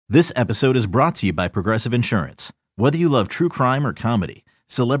This episode is brought to you by Progressive Insurance. Whether you love true crime or comedy,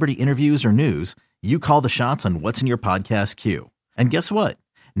 celebrity interviews or news, you call the shots on what's in your podcast queue. And guess what?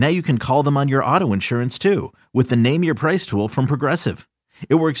 Now you can call them on your auto insurance too with the Name Your Price tool from Progressive.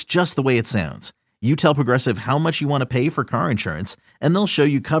 It works just the way it sounds. You tell Progressive how much you want to pay for car insurance, and they'll show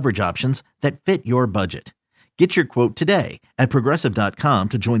you coverage options that fit your budget. Get your quote today at Progressive.com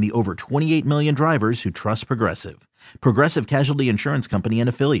to join the over 28 million drivers who trust Progressive. Progressive Casualty Insurance Company and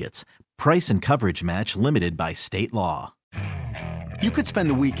Affiliates. Price and coverage match limited by state law. You could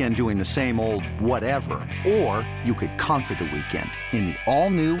spend the weekend doing the same old whatever, or you could conquer the weekend in the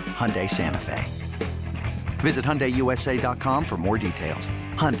all-new Hyundai Santa Fe. Visit HyundaiUSA.com for more details.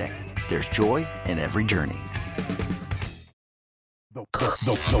 Hyundai, there's joy in every journey.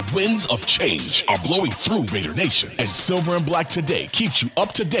 The winds of change are blowing through Raider Nation, and Silver and Black Today keeps you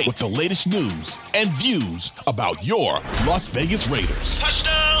up to date with the latest news and views about your Las Vegas Raiders.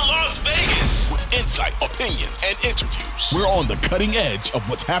 Touchdown, Las Vegas! With insight, opinions, and interviews. We're on the cutting edge of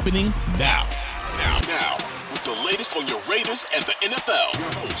what's happening now. With the latest on your Raiders and the NFL.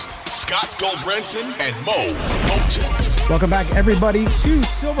 Your host, Scott Goldbranson and Mo Moton. Welcome back, everybody, to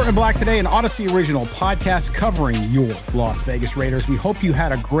Silver and Black Today, an Odyssey original podcast covering your Las Vegas Raiders. We hope you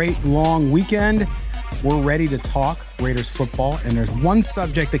had a great long weekend. We're ready to talk Raiders football, and there's one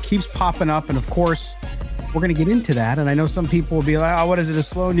subject that keeps popping up, and of course, we're going to get into that. And I know some people will be like, oh, what is it, a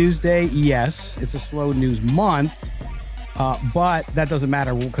slow news day? Yes, it's a slow news month. But that doesn't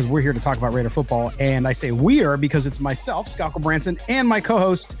matter because we're here to talk about Raider football. And I say we are because it's myself, Scott Branson, and my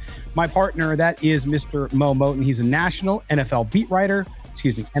co-host, my partner, that is Mr. Mo Moton. He's a national NFL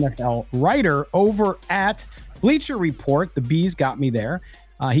writer over at Bleacher Report. The Bees got me there.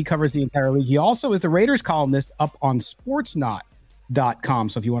 He covers the entire league. He also is the Raiders columnist up on sportsnot.com.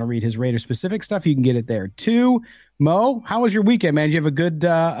 So if you want to read his Raiders specific stuff, you can get it there too. Mo, how was your weekend, man? Did you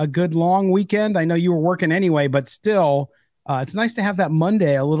have a good long weekend? I know you were working anyway, but still, it's nice to have that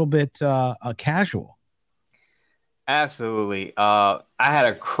Monday a little bit casual. Absolutely. I had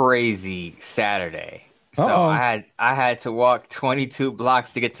a crazy Saturday. So I had to walk 22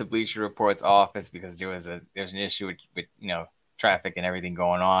 blocks to get to Bleacher Report's office because there's an issue with traffic and everything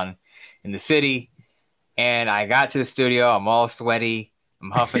going on in the city. And I got to the studio. I'm all sweaty.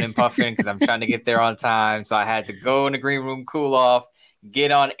 I'm huffing and puffing because I'm trying to get there on time. So I had to go in the green room, cool off,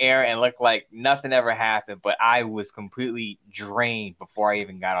 get on air, and look like nothing ever happened. But I was completely drained before I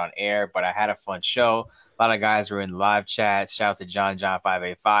even got on air. But I had a fun show. A lot of guys were in the live chat. Shout out to John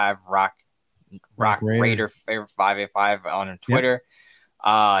 585, Rock Raider 585 on Twitter.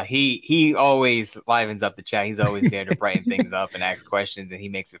 Yep. He always livens up the chat. He's always there to brighten things up and ask questions, and he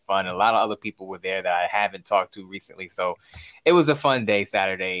makes it fun. And a lot of other people were there that I haven't talked to recently. So it was a fun day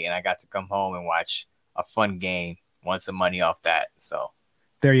Saturday, and I got to come home and watch a fun game. Won some money off that. So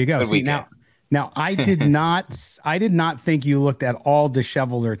there you go. See, now I did not think you looked at all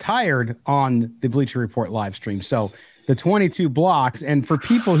disheveled or tired on the Bleacher Report live stream. So the 22 blocks, and for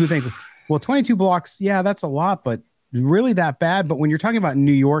people who think, well, 22 blocks, yeah, that's a lot, but really that bad? But when you're talking about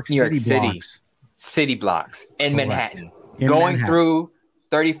New York City blocks in Manhattan, through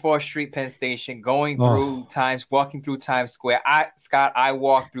 34th Street, Penn Station, going through walking through Times Square. I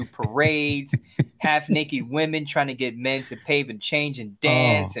walked through parades, half naked women trying to get men to pave and change and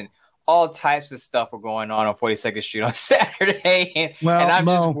dance, and all types of stuff were going on 42nd Street on Saturday. And I'm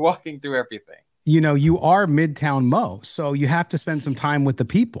just walking through everything. You are Midtown Mo, so you have to spend some time with the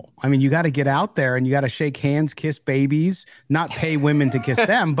people. I mean, you got to get out there and you got to shake hands, kiss babies, not pay women to kiss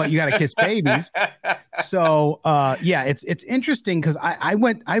them, but you got to kiss babies. So, it's interesting because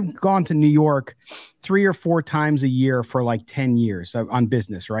I've gone to New York 3 or 4 times a year for like 10 years on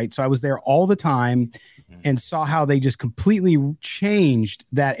business, right? So I was there all the time and saw how they just completely changed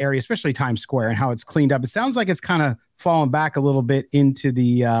that area, especially Times Square, and how it's cleaned up. It sounds like it's kind of fallen back a little bit into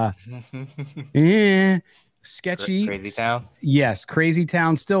the sketchy crazy town. Yes, crazy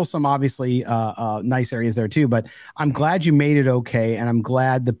town. Still some obviously nice areas there too, but I'm glad you made it okay, and I'm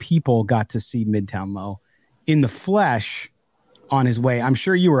glad the people got to see Midtown Mo in the flesh on his way. I'm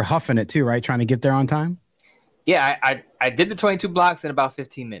sure you were huffing it too, right? Trying to get there on time. Yeah, I did the 22 blocks in about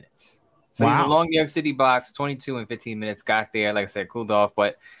 15 minutes. So these are long New York City blocks, 22 in 15 minutes, got there, like I said, cooled off.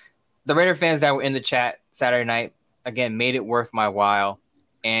 But the Raider fans that were in the chat Saturday night, again, made it worth my while,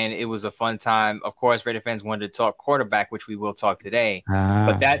 and it was a fun time. Of course, Raider fans wanted to talk quarterback, which we will talk today.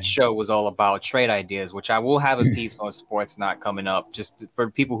 But that show was all about trade ideas, which I will have a piece on Sports Not coming up. Just for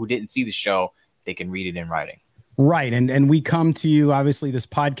people who didn't see the show, they can read it in writing. Right, and we come to you, obviously, this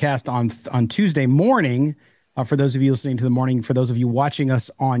podcast on Tuesday morning. For those of you listening to the morning, for those of you watching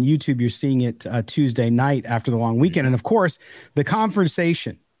us on YouTube, you're seeing it Tuesday night after the long weekend. And of course, the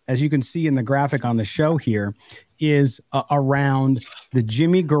conversation as you can see in the graphic on the show here, is around the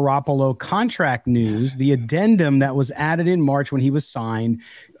Jimmy Garoppolo contract news, the addendum that was added in March when he was signed.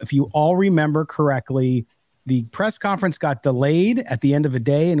 If you all remember correctly, the press conference got delayed at the end of a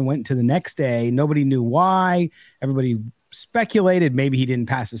day and went to the next day. Nobody knew why. Everybody speculated maybe he didn't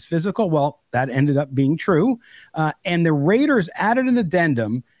pass his physical. Well, that ended up being true. And the Raiders added an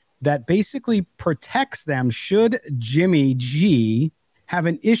addendum that basically protects them should Jimmy G have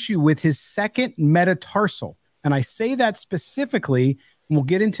an issue with his second metatarsal. And I say that specifically, and we'll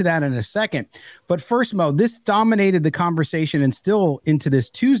get into that in a second. But first, Mo, this dominated the conversation and still into this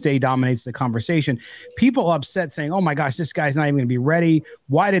Tuesday dominates the conversation. People upset saying, oh my gosh, this guy's not even going to be ready.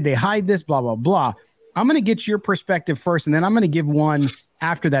 Why did they hide this? Blah, blah, blah. I'm going to get your perspective first, and then I'm going to give one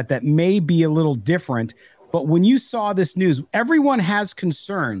after that may be a little different. But when you saw this news, everyone has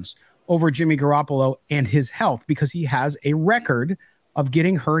concerns over Jimmy Garoppolo and his health because he has a record of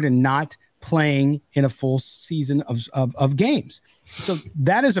getting hurt and not playing in a full season of games. So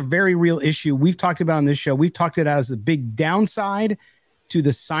that is a very real issue. We've talked about on this show. We've talked it as the big downside to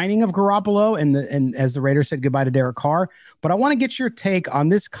the signing of Garoppolo and as the Raiders said goodbye to Derek Carr. But I want to get your take on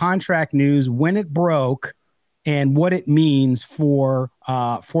this contract news, when it broke and what it means for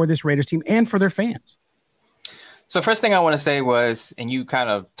this Raiders team and for their fans. So first thing I want to say was, and you kind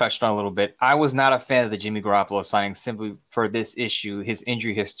of touched on a little bit, I was not a fan of the Jimmy Garoppolo signing simply for this issue, his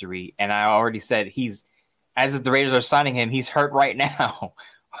injury history. And I already said as the Raiders are signing him, he's hurt right now.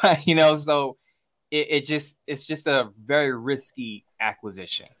 So it's just a very risky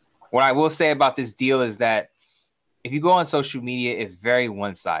acquisition. What I will say about this deal is that if you go on social media, it's very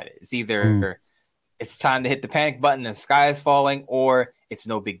one-sided. It's either it's time to hit the panic button, the sky is falling, or it's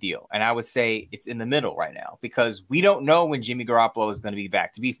no big deal. And I would say it's in the middle right now because we don't know when Jimmy Garoppolo is going to be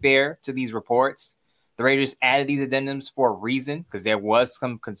back. To be fair to these reports, the Raiders added these addendums for a reason because there was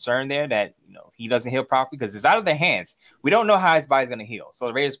some concern there that he doesn't heal properly because it's out of their hands. We don't know how his body's going to heal. So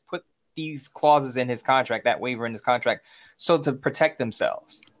the Raiders put these clauses in his contract, that waiver in his contract, so to protect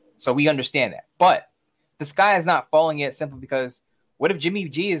themselves. So we understand that. But the sky is not falling yet simply because what if Jimmy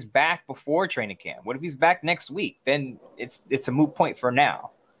G is back before training camp? What if he's back next week? Then it's a moot point for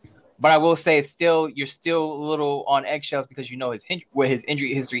now. But I will say you're still a little on eggshells because you know what his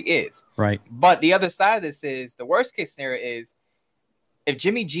injury history is. Right. But the other side of this is the worst case scenario is if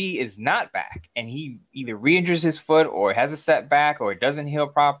Jimmy G is not back and he either re-injures his foot or has a setback or doesn't heal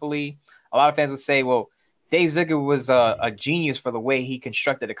properly, a lot of fans will say, well, Dave Ziegler was a genius for the way he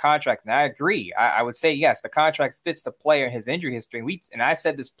constructed the contract. And I agree. I would say, yes, the contract fits the player and his injury history. And I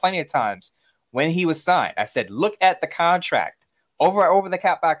said this plenty of times when he was signed. I said, look at the contract over at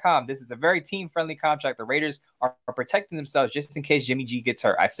overthecap.com. This is a very team-friendly contract. The Raiders are protecting themselves just in case Jimmy G gets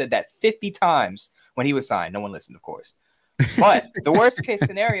hurt. I said that 50 times when he was signed. No one listened, of course. But the worst-case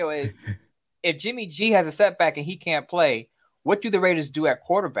scenario is if Jimmy G has a setback and he can't play, what do the Raiders do at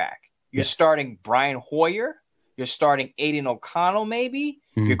quarterback? You're starting Brian Hoyer. You're starting Aiden O'Connell, maybe.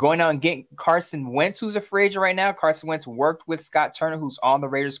 Mm-hmm. You're going out and getting Carson Wentz, who's a free agent right now. Carson Wentz worked with Scott Turner, who's on the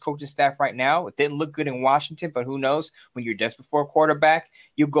Raiders coaching staff right now. It didn't look good in Washington, but who knows? When you're desperate for a quarterback,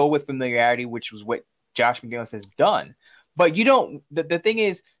 you go with familiarity, which was what Josh McDaniels has done. But you don't – the thing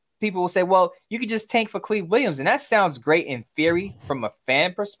is, people will say, well, you could just tank for Cleve Williams. And that sounds great in theory from a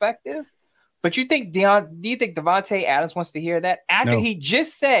fan perspective. But do you think Davante Adams wants to hear that? After he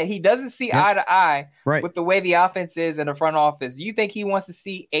just said he doesn't see eye to eye with the way the offense is in the front office, do you think he wants to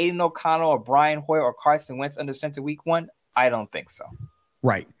see Aiden O'Connell or Brian Hoyer or Carson Wentz under center week 1? I don't think so.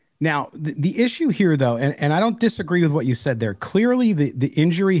 Right. Now, the issue here, though, and I don't disagree with what you said there. Clearly, the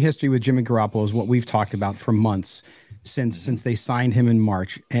injury history with Jimmy Garoppolo is what we've talked about for months since they signed him in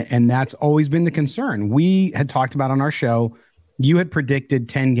March. And that's always been the concern. We had talked about on our show. You had predicted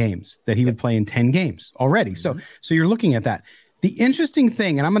 10 games, that he would play in 10 games already. So you're looking at that. The interesting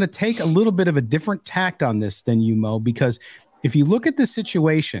thing, and I'm going to take a little bit of a different tact on this than you, Mo, because if you look at the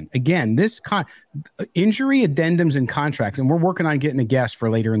situation, again, this injury addendums and contracts, and we're working on getting a guest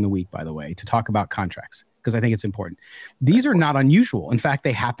for later in the week, by the way, to talk about contracts, because I think it's important. These are not unusual. In fact,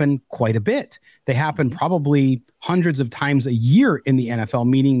 they happen quite a bit. They happen probably hundreds of times a year in the NFL,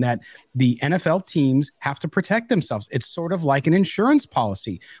 meaning that the NFL teams have to protect themselves. It's sort of like an insurance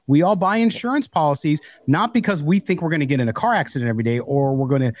policy. We all buy insurance policies, not because we think we're going to get in a car accident every day or we're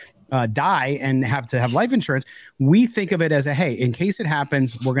going to die and have to have life insurance. We think of it as hey, in case it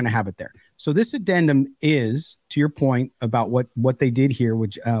happens, we're going to have it there. So this addendum is, to your point about what they did here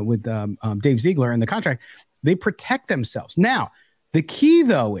with Dave Ziegler and the contract, they protect themselves. Now, The key,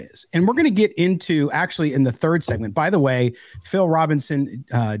 though, is, and we're going to get into actually in the third segment. By the way, Phil Robinson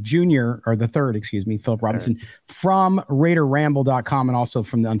Jr., or the third, excuse me, Philip Robinson from RaiderRamble.com and also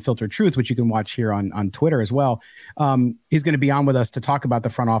from the Unfiltered Truth, which you can watch here on Twitter as well. He's going to be on with us to talk about the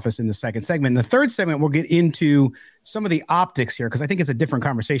front office in the second segment. In the third segment, we'll get into some of the optics here because I think it's a different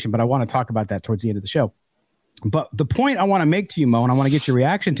conversation, but I want to talk about that towards the end of the show. But the point I want to make to you, Mo, and I want to get your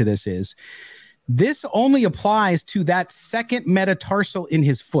reaction to this is, this only applies to that second metatarsal in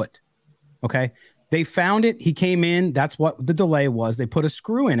his foot. Okay. They found it. He came in. That's what the delay was. They put a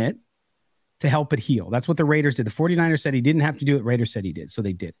screw in it to help it heal. That's what the Raiders did. The 49ers said he didn't have to do it. Raiders said he did. So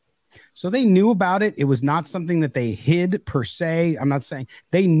they did. So they knew about it. It was not something that they hid per se. I'm not saying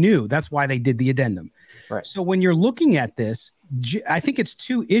they knew. That's why they did the addendum. Right. So when you're looking at this, I think it's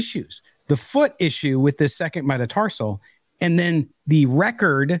two issues: the foot issue with this second metatarsal, and then the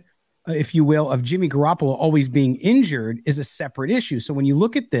record, if you will, of Jimmy Garoppolo always being injured is a separate issue. So when you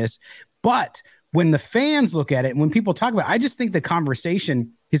look at this, but when the fans look at it and when people talk about it, I just think the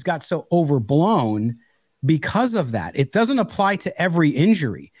conversation has got so overblown because of that. It doesn't apply to every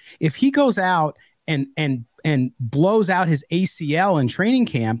injury. If he goes out and blows out his ACL in training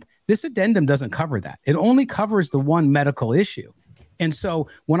camp, this addendum doesn't cover that. It only covers the one medical issue. And so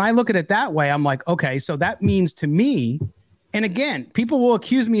when I look at it that way, I'm like, okay, so that means to me, and again, people will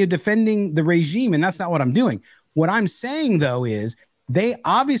accuse me of defending the regime, and that's not what I'm doing. What I'm saying, though, is they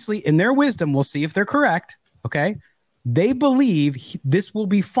obviously, in their wisdom, we'll see if they're correct, okay? They believe this will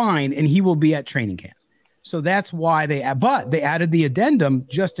be fine, and he will be at training camp. So that's why they added the addendum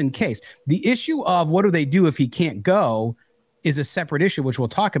just in case. The issue of what do they do if he can't go is a separate issue, which we'll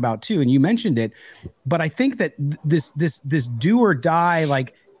talk about, too, and you mentioned it. But I think that this do or die,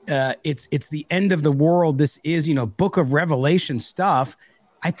 like, it's the end of the world. This is, Book of Revelation stuff.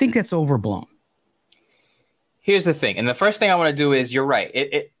 I think that's overblown. Here's the thing. And the first thing I want to do is, you're right.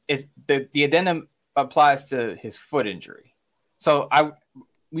 The addendum applies to his foot injury. So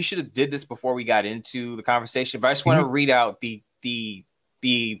we should have did this before we got into the conversation, but I just want to read out the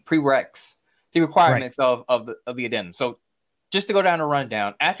prereqs, the requirements of the addendum. So just to go down a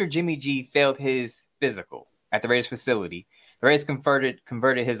rundown, after Jimmy G failed his physical at the Raiders facility, the Raiders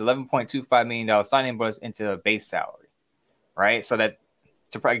converted his $11.25 million signing bonus into a base salary, right? So that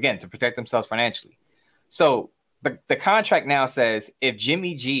to protect themselves financially. So the contract now says if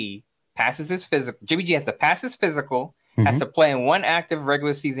Jimmy G passes his physical, Jimmy G has to pass his physical, has to play in one active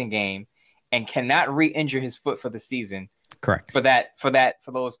regular season game, and cannot re-injure his foot for the season. Correct. For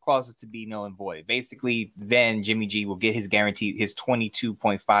those clauses to be null and void. Basically, then Jimmy G will get his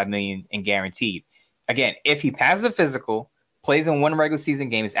 $22.5 million in guaranteed. Again, if he passes the physical, plays in one regular season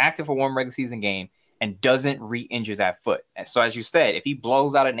game, is active for one regular season game, and doesn't re-injure that foot. And so, as you said, if he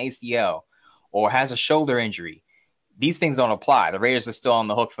blows out an ACL or has a shoulder injury, these things don't apply. The Raiders are still on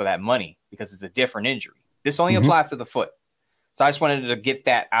the hook for that money because it's a different injury. This only applies to the foot. So I just wanted to get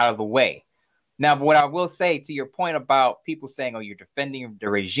that out of the way. Now, what I will say to your point about people saying, oh, you're defending the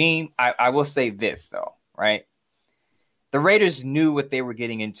regime, I will say this, though, right? The Raiders knew what they were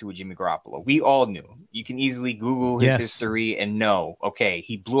getting into with Jimmy Garoppolo. We all knew. You can easily Google his history and know, okay,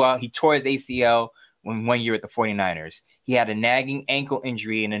 he tore his ACL when 1 year at the 49ers. He had a nagging ankle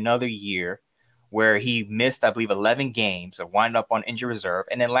injury in another year where he missed, I believe, 11 games or wound up on injury reserve.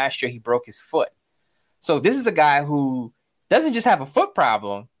 And then last year he broke his foot. So this is a guy who doesn't just have a foot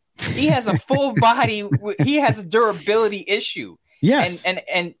problem. He has a full body. He has a durability issue. Yes.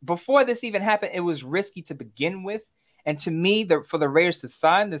 And before this even happened, it was risky to begin with. And to me, for the Raiders to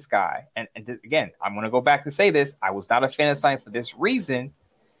sign this guy, and this, again, I'm going to go back and say this. I was not a fan of signing for this reason.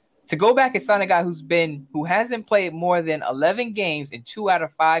 To go back and sign a guy who hasn't played more than 11 games in 2 out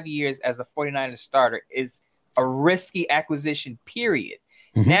of 5 years as a 49ers starter is a risky acquisition, period.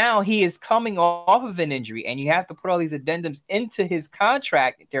 Now he is coming off of an injury, and you have to put all these addendums into his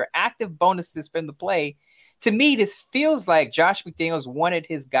contract. They're active bonuses for him to play. To me, this feels like Josh McDaniels wanted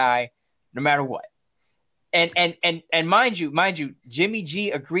his guy no matter what. And mind you, Jimmy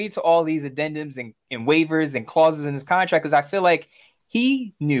G agreed to all these addendums and waivers and clauses in his contract because I feel like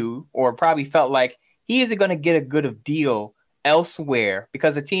he knew or probably felt like he isn't going to get a good deal elsewhere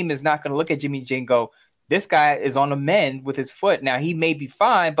because the team is not going to look at Jimmy G and go, this guy is on the mend with his foot. Now, he may be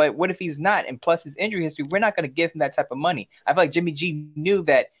fine, but what if he's not? And plus his injury history, we're not going to give him that type of money. I feel like Jimmy G knew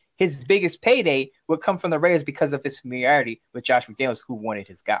that his biggest payday would come from the Raiders because of his familiarity with Josh McDaniels, who wanted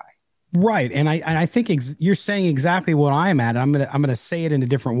his guy. Right. And I think you're saying exactly what I'm at. I'm going to say it in a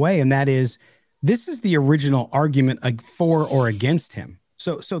different way. And that is, this is the original argument for or against him.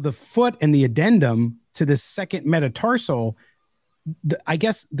 So the foot and the addendum to the second metatarsal I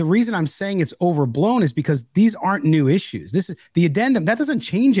guess the reason I'm saying it's overblown is because these aren't new issues. This is the addendum. That doesn't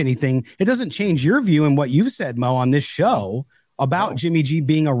change anything. It doesn't change your view and what you've said, Mo, on this show about Jimmy G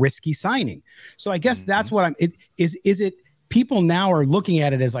being a risky signing. So I guess that's what is it people now are looking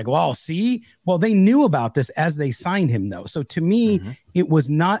at it as like, well, see, they knew about this as they signed him though. So to me, it was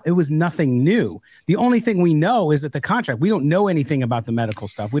nothing new. The only thing we know is that the contract, we don't know anything about the medical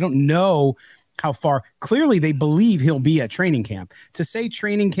stuff. We don't know how far. Clearly they believe he'll be at training camp. To say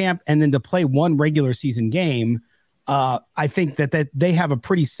training camp and then to play one regular season game, I think that they have a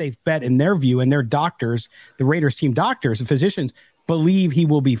pretty safe bet in their view, and their doctors, the Raiders team doctors and physicians, believe he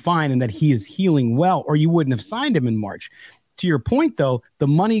will be fine and that he is healing well, or you wouldn't have signed him in March. To your point, though, the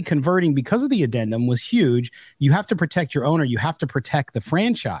money converting because of the addendum was huge. You have to protect your owner. You have to protect the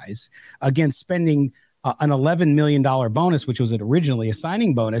franchise against spending an $11 million bonus, which was originally a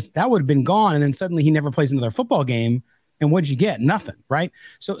signing bonus. That would have been gone, and then suddenly he never plays another football game. And what'd you get? Nothing, right?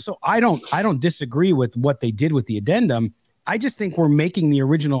 So I don't disagree with what they did with the addendum. I just think we're making the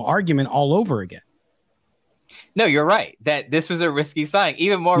original argument all over again. No, you're right. That this was a risky signing,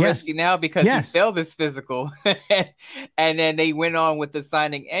 even more risky now because he failed his physical, and then they went on with the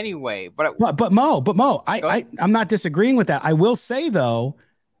signing anyway. But Mo, I'm not disagreeing with that. I will say though,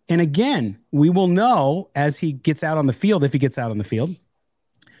 and again, we will know as he gets out on the field, if he gets out on the field.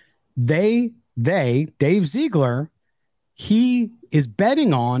 Dave Ziegler, he is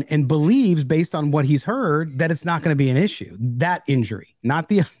betting on and believes, based on what he's heard, that it's not going to be an issue. That injury,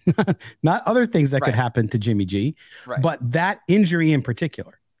 not other things that could happen to Jimmy G, but that injury in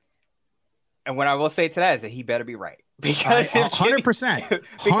particular. And what I will say to that is that he better be right. Because 100%,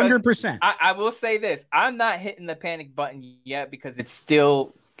 100%. I will say this: I'm not hitting the panic button yet because it's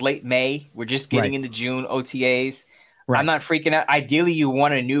still late May. We're just getting into June OTAs. Right. I'm not freaking out. Ideally, you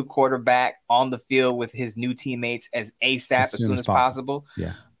want a new quarterback on the field with his new teammates as soon as possible.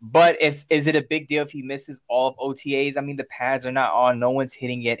 Yeah. But is it a big deal if he misses all of OTAs? I mean, the pads are not on. No one's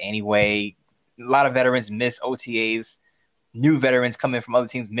hitting yet anyway. A lot of veterans miss OTAs. New veterans coming from other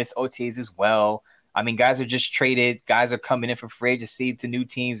teams miss OTAs as well. I mean, guys are just traded. Guys are coming in for free agency to new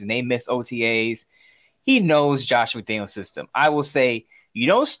teams, and they miss OTAs. He knows Josh McDaniel's system. I will say you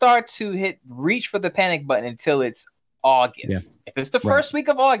don't start to reach for the panic button until it's August. If it's the first week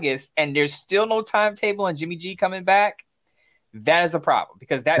of August and there's still no timetable on Jimmy G coming back, that is a problem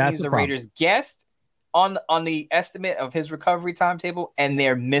because that means the Raiders guessed on the estimate of his recovery timetable and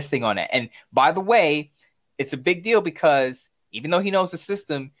they're missing on it. And by the way, it's a big deal because even though he knows the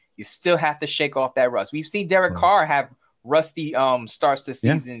system, you still have to shake off that rust. We've seen Derek Carr have rusty starts to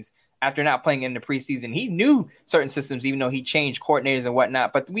seasons after not playing in the preseason. He knew certain systems, even though he changed coordinators and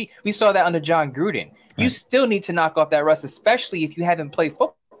whatnot. But we saw that under John Gruden. Right. You still need to knock off that rust, especially if you haven't played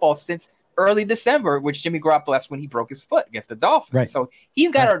football since early December, which Jimmy Garoppolo, that's when he broke his foot against the Dolphins. Right. So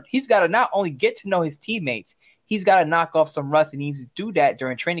he's got to not only get to know his teammates, he's got to knock off some rust, and he needs to do that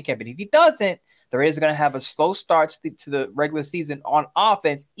during training camp. And if he doesn't, the Raiders are going to have a slow start to the regular season on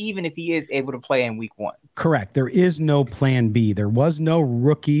offense, even if he is able to play in week 1. Correct. There is no plan B. There was no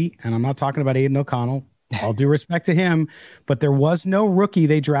rookie, and I'm not talking about Aiden O'Connell. All due respect to him, but there was no rookie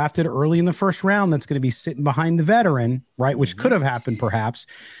they drafted early in the first round that's going to be sitting behind the veteran, right? Which could have happened perhaps.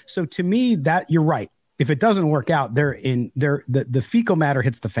 So to me, that you're right. If it doesn't work out, the fecal matter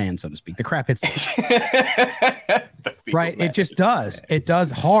hits the fan, so to speak. The crap hits the right. It just does. It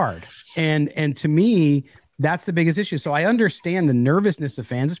does hard. And to me, that's the biggest issue. So I understand the nervousness of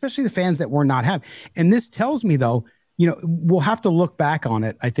fans, especially the fans that were not happy. And this tells me, though, we'll have to look back on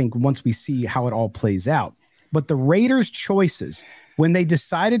it, I think, once we see how it all plays out. But the Raiders' choices, when they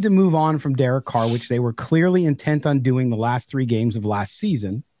decided to move on from Derek Carr, which they were clearly intent on doing the last 3 games of last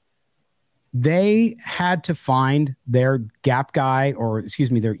season, they had to find their gap guy,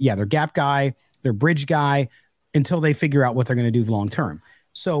 their gap guy, their bridge guy, until they figure out what they're going to do long term.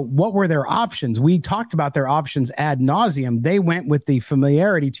 So what were their options? We talked about their options ad nauseum. They went with the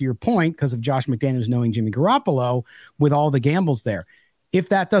familiarity, to your point, because of Josh McDaniels knowing Jimmy Garoppolo, with all the gambles there. If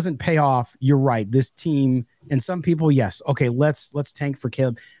that doesn't pay off, you're right. This team, and some people, yes, okay, let's tank for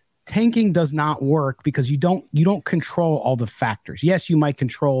Caleb. Tanking does not work because you don't control all the factors. Yes, you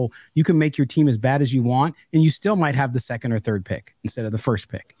can make your team as bad as you want, and you still might have the 2nd or 3rd pick instead of the 1st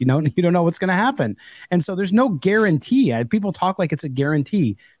pick. You don't know what's going to happen. And so there's no guarantee. People talk like it's a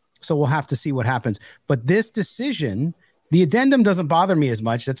guarantee. So we'll have to see what happens. But this decision, the addendum doesn't bother me as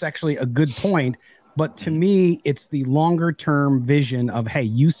much. That's actually a good point. But to me, it's the longer term vision of, hey,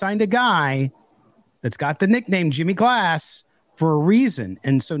 you signed a guy that's got the nickname Jimmy Glass for a reason.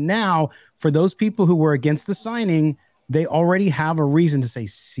 And so now for those people who were against the signing, they already have a reason to say,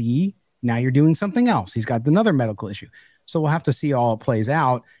 see, now you're doing something else. He's got another medical issue. So we'll have to see how all it plays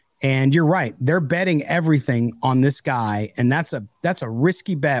out. And you're right. They're betting everything on this guy. And that's a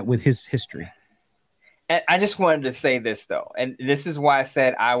risky bet with his history. And I just wanted to say this, though. And this is why I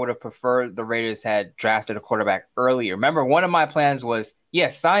said I would have preferred the Raiders had drafted a quarterback earlier. Remember, one of my plans was,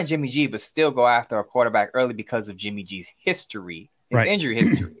 yes, sign Jimmy G, but still go after a quarterback early because of Jimmy G's history, his injury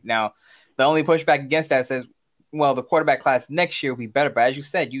history. Now, the only pushback against that says, well, the quarterback class next year will be better. But as you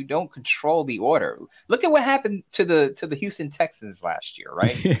said, you don't control the order. Look at what happened to the Houston Texans last year,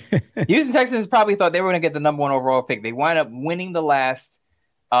 right? Houston Texans probably thought they were going to get the number 1 overall pick. They wind up winning the last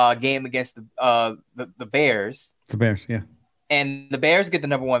game against the Bears. The Bears, yeah. And the Bears get the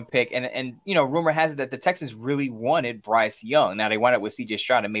number 1 pick. And rumor has it that the Texans really wanted Bryce Young. Now, they wound up with C.J.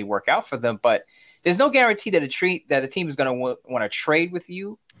 Stroud. It may work out for them, but there's no guarantee that a team is going to want to trade with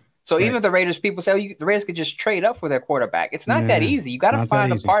you. So even if the Raiders, people say, the Raiders could just trade up for their quarterback. It's not that easy. You got to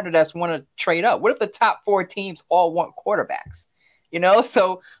find a partner that's want to trade up. What if the top 4 teams all want quarterbacks?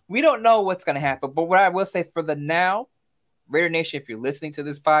 So we don't know what's going to happen. But what I will say for the now, Raider Nation, if you're listening to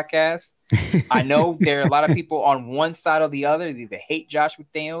this podcast, I know there are a lot of people on one side or the other. They either hate Josh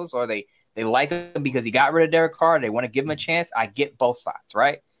McDaniels or they like him because he got rid of Derek Carr. They want to give him a chance. I get both sides,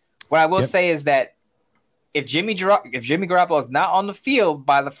 right? What I will say is that if Jimmy Garoppolo is not on the field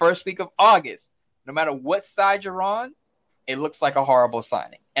by the first week of August, no matter what side you're on, it looks like a horrible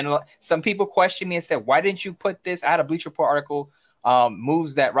signing. And some people question me and said, why didn't you put this? I had a Bleacher Report article,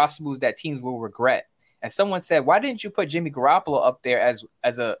 roster moves that teams will regret. And someone said, why didn't you put Jimmy Garoppolo up there as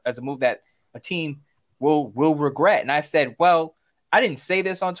a move that a team will regret? And I said, well, I didn't say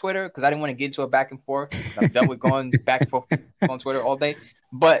this on Twitter because I didn't want to get into a back and forth. I'm done with going back and forth on Twitter all day.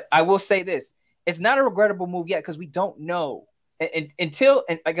 But I will say this. It's not a regrettable move yet because we don't know. Until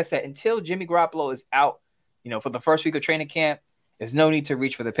like I said, until Jimmy Garoppolo is out, for the first week of training camp, there's no need to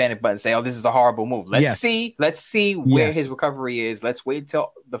reach for the panic button and say, oh, this is a horrible move. Let's see where his recovery is. Let's wait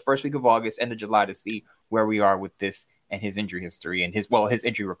until the first week of August, end of July, to see where we are with this and his injury history and his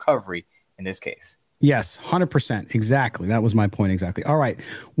injury recovery in this case. Yes, 100%. Exactly. That was my point exactly. All right.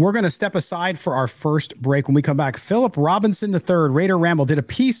 We're going to step aside for our first break. When we come back, Philip Robinson III, Raider Ramble, did a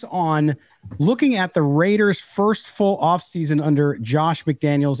piece on looking at the Raiders' first full offseason under Josh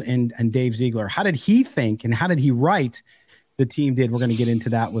McDaniels and Dave Ziegler. How did he think and how did he write the team did? We're going to get into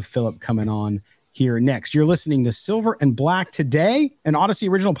that with Philip coming on here next. You're listening to Silver and Black Today, an Odyssey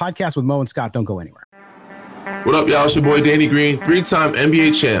original podcast with Mo and Scott. Don't go anywhere. What up, y'all? It's your boy Danny Green, 3-time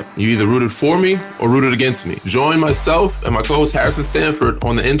NBA champ. You either rooted for me or rooted against me. Join myself and my co-host Harrison Sanford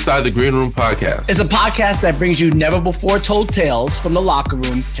on the Inside the Green Room podcast. It's a podcast that brings you never-before-told tales from the locker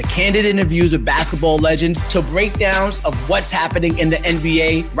room to candid interviews with basketball legends to breakdowns of what's happening in the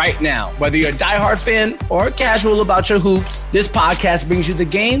NBA right now. Whether you're a diehard fan or casual about your hoops, this podcast brings you the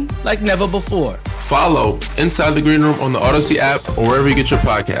game like never before. Follow Inside the Green Room on the Odyssey app or wherever you get your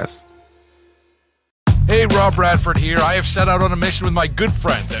podcasts. Hey, Rob Bradford here. I have set out on a mission with my good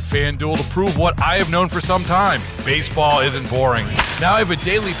friends at FanDuel to prove what I have known for some time. Baseball isn't boring. Now I have a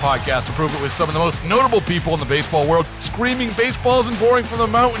daily podcast to prove it with some of the most notable people in the baseball world, screaming baseball isn't boring from the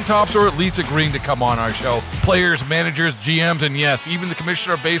mountaintops or at least agreeing to come on our show. Players, managers, GMs, and yes, even the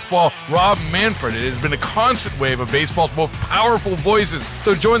commissioner of baseball, Rob Manfred. It has been a constant wave of baseball's most powerful voices.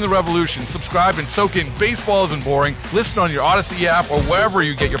 So join the revolution. Subscribe and soak in Baseball Isn't Boring. Listen on your Odyssey app or wherever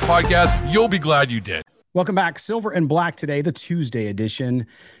you get your podcast. You'll be glad you did. Welcome back. Silver and Black Today, the Tuesday edition.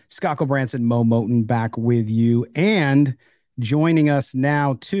 Scott Branson, Mo Moten back with you. And joining us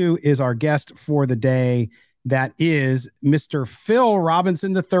now, too, is our guest for the day. That is Mr. Phil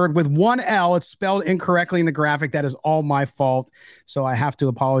Robinson III with one L. It's spelled incorrectly in the graphic. That is all my fault. So I have to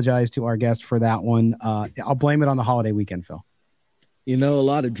apologize to our guest for that one. I'll blame it on the holiday weekend, Phil. A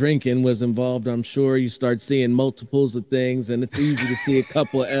lot of drinking was involved. I'm sure you start seeing multiples of things, and it's easy to see a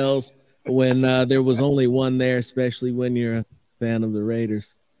couple of L's when there was only one there, especially when you're a fan of the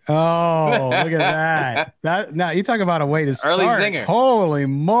Raiders. Oh, look at that. Now you talk about a way to start. Early zinger. Holy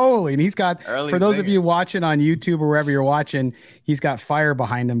moly. And he's got, for those of you watching on YouTube or wherever you're watching, he's got fire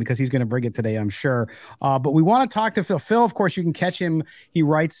behind him because he's going to bring it today, I'm sure. But we want to talk to Phil. Phil, of course, you can catch him. He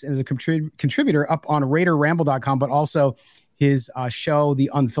writes as a contributor up on RaiderRamble.com, but also his show, The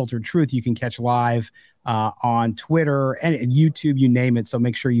Unfiltered Truth, you can catch live on Twitter and YouTube, you name it. So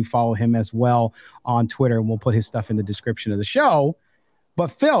make sure you follow him as well on Twitter, and we'll put his stuff in the description of the show.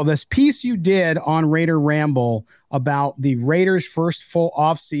 But Phil, this piece you did on Raider Ramble about the Raiders' first full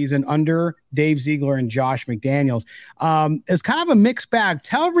offseason under Dave Ziegler and Josh McDaniels is kind of a mixed bag.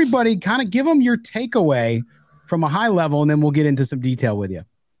 Tell everybody, kind of give them your takeaway from a high level, and then we'll get into some detail with you.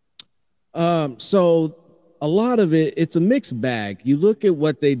 So a lot of it's a mixed bag. You look at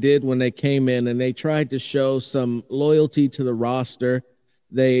what they did when they came in and they tried to show some loyalty to the roster.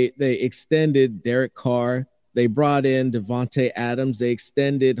 They extended Derek Carr. They brought in Devontae Adams. They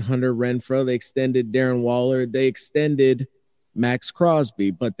extended Hunter Renfrow. They extended Darren Waller. They extended Max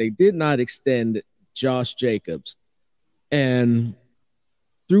Crosby, but they did not extend Josh Jacobs. And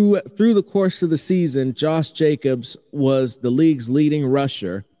through the course of the season, Josh Jacobs was the league's leading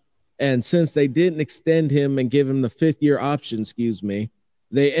rusher. And since they didn't extend him and give him the 5th-year option,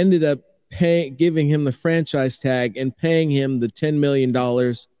 they ended up giving him the franchise tag and paying him the $10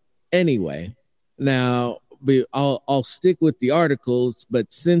 million anyway. Now, I'll stick with the articles,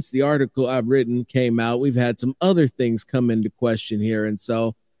 but since the article I've written came out, we've had some other things come into question here, and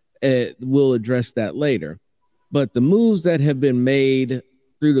so we'll address that later. But the moves that have been made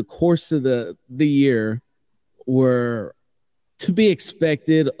through the course of the year were to be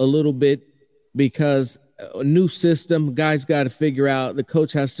expected a little bit, because a new system, guys got to figure out, the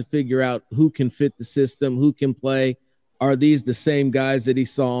coach has to figure out who can fit the system, who can play. Are these the same guys that he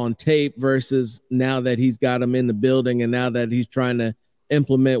saw on tape versus now that he's got them in the building and now that he's trying to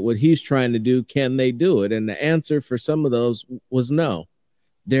implement what he's trying to do, can they do it? And the answer for some of those was no.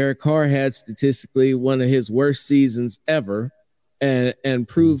 Derek Carr had statistically one of his worst seasons ever, and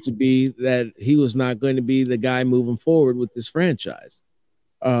proved to be that he was not going to be the guy moving forward with this franchise.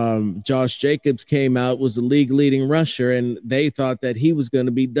 Josh Jacobs came out, was the league leading rusher, and they thought that he was going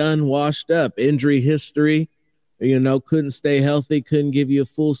to be done, washed up, injury history, couldn't stay healthy, couldn't give you a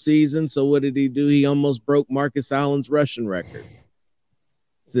full season. So what did he do? He almost broke Marcus Allen's rushing record.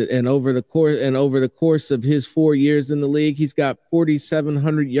 And over the course of his 4 years in the league, he's got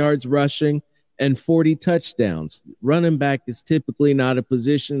 4,700 yards rushing and 40 touchdowns. Running back is typically not a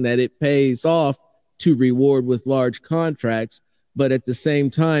position that it pays off to reward with large contracts, but at the same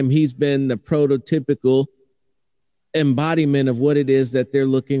time, he's been the prototypical embodiment of what it is that they're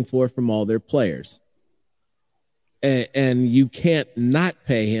looking for from all their players. And you can't not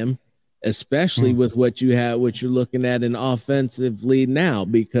pay him, especially with what you're looking at in offensive lead now,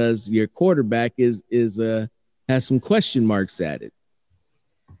 because your quarterback has some question marks at it.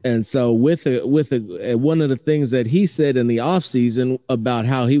 And so with one of the things that he said in the offseason about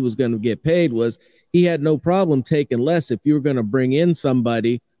how he was going to get paid was he had no problem taking less if you were going to bring in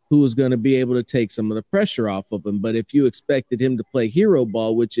somebody who was going to be able to take some of the pressure off of him. But if you expected him to play hero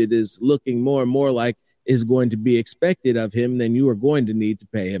ball, which it is looking more and more like is going to be expected of him, then you are going to need to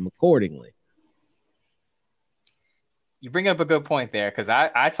pay him accordingly. You bring up a good point there, because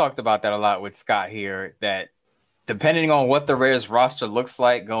I talked about that a lot with Scott here, that depending on what the Raiders roster looks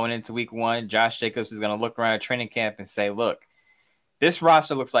like going into week 1, Josh Jacobs is going to look around at training camp and say, look, this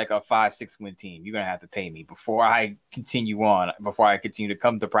roster looks like a 5-6 win team. You're going to have to pay me before I continue to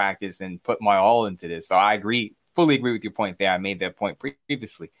come to practice and put my all into this. So I fully agree with your point there. I made that point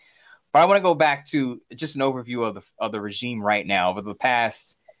previously. But I want to go back to just an overview of the regime right now over the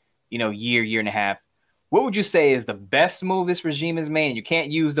past, year and a half. What would you say is the best move this regime has made? And you can't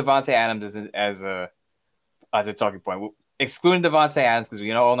use Devontae Adams as a talking point, excluding Devontae Adams, because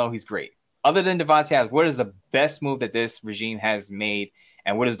we all know he's great. Other than Devontae Adams, what is the best move that this regime has made,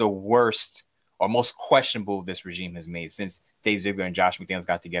 and what is the worst or most questionable this regime has made since Dave Ziegler and Josh McDaniels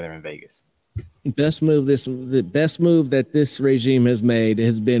got together in Vegas? The best move that this regime has made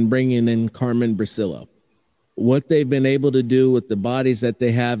has been bringing in Carmen Brasillo. What they've been able to do with the bodies that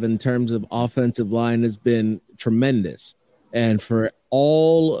they have in terms of offensive line has been tremendous. And for a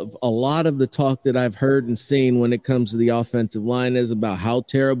lot of the talk that I've heard and seen when it comes to the offensive line is about how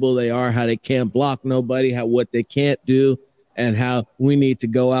terrible they are, how they can't block nobody, what they can't do, and how we need to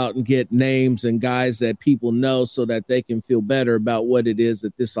go out and get names and guys that people know so that they can feel better about what it is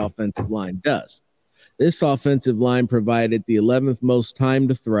that this offensive line does. This offensive line provided the 11th most time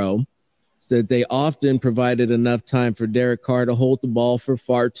to throw, so that they often provided enough time for Derek Carr to hold the ball for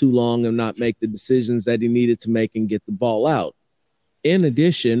far too long and not make the decisions that he needed to make and get the ball out. In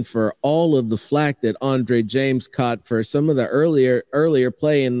addition, for all of the flack that Andre James caught for some of the earlier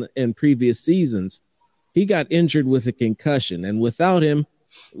play in previous seasons, he got injured with a concussion. And without him,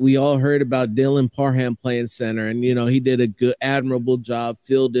 we all heard about Dylan Parham playing center. And, he did a good, admirable job,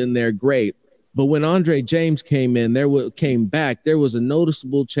 filled in there great. But when Andre James came back, there was a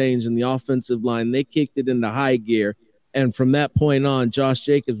noticeable change in the offensive line. They kicked it into high gear. And from that point on, Josh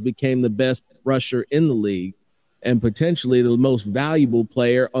Jacobs became the best rusher in the league and potentially the most valuable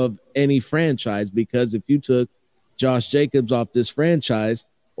player of any franchise, because if you took Josh Jacobs off this franchise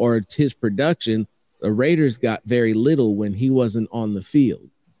or his production, the Raiders got very little when he wasn't on the field.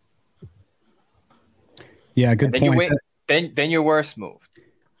 Yeah, good point. Then your worst move.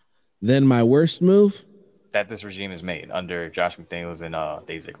 Then my worst move, that this regime has made under Josh McDaniels and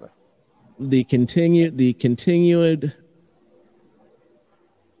Dave Ziegler. The continued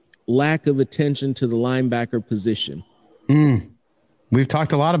lack of attention to the linebacker position. We've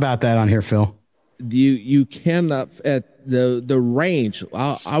talked a lot about that on here, Phil. You cannot at the range.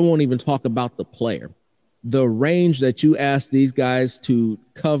 I won't even talk about the player. The range that you ask these guys to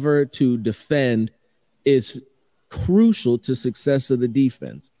cover, to defend, is crucial to success of the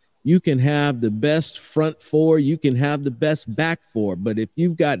defense. You can have the best front four, you can have the best back four, but if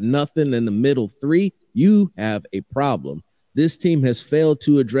you've got nothing in the middle three, you have a problem. This team has failed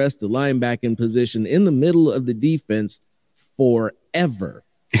to address the linebacking position in the middle of the defense forever.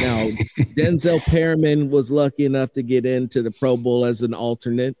 Now, Denzel Perriman was lucky enough to get into the Pro Bowl as an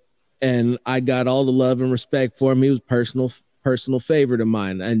alternate, and I got all the love and respect for him. He was personal favorite of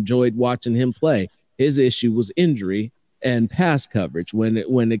mine. I enjoyed watching him play. His issue was injury and pass coverage. When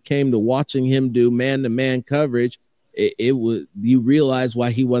it came to watching him do man-to-man coverage, it was, you realize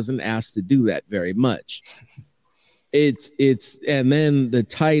why he wasn't asked to do that very much. And then the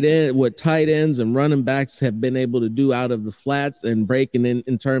tight end, what tight ends and running backs have been able to do out of the flats and breaking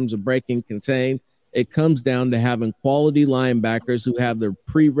in terms of breaking contain, it comes down to having quality linebackers who have the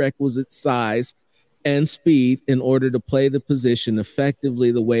prerequisite size and speed in order to play the position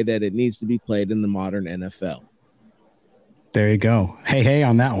effectively the way that it needs to be played in the modern NFL. There you go. Hey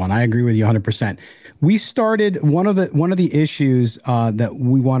on that one. I agree with you 100%. We started one of the issues that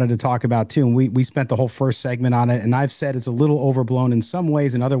we wanted to talk about too, and we spent the whole first segment on it, and I've said it's a little overblown in some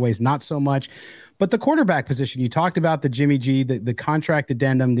ways, in other ways not so much. But the quarterback position, you talked about the Jimmy G, the contract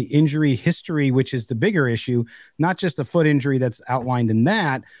addendum, the injury history, which is the bigger issue, not just the foot injury that's outlined in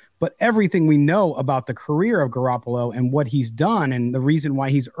that, but everything we know about the career of Garoppolo and what he's done and the reason why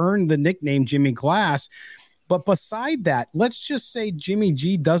he's earned the nickname Jimmy Glass. But beside that, let's just say Jimmy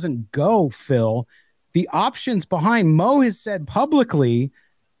G doesn't go, Phil. The options behind, Mo has said publicly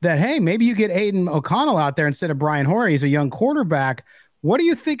that, hey, maybe you get Aiden O'Connell out there instead of Brian Hoyer. He's a young quarterback. What do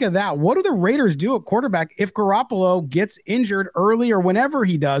you think of that? What do the Raiders do at quarterback if Garoppolo gets injured early or whenever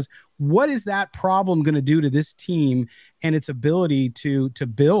he does? What is that problem going to do to this team and its ability to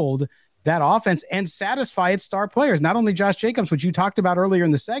build that offense and satisfy its star players? Not only Josh Jacobs, which you talked about earlier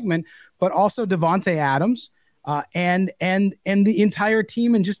in the segment, but also Devontae Adams and the entire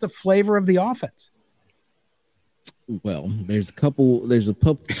team and just the flavor of the offense. Well, there's a couple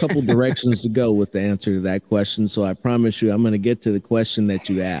directions to go with the answer to that question. So I promise you, I'm going to get to the question that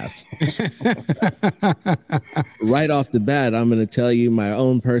you asked. Right off the bat, I'm going to tell you my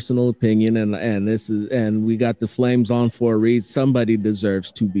own personal opinion, and we got the flames on for a reason. Somebody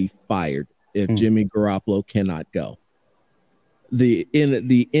deserves to be fired if Jimmy Garoppolo cannot go. The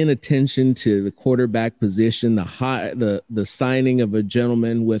inattention to the quarterback position, the signing of a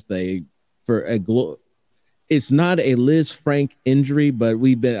gentleman it's not a Liz Frank injury, but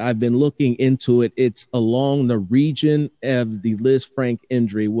I've been looking into it. It's along the region of the Liz Frank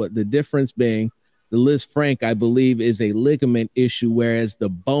injury. What the difference being, the Liz Frank, I believe, is a ligament issue, whereas the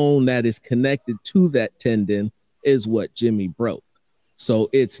bone that is connected to that tendon is what Jimmy broke. So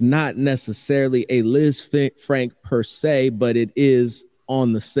it's not necessarily a Liz Frank per se, but it is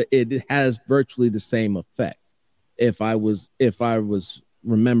it has virtually the same effect. If I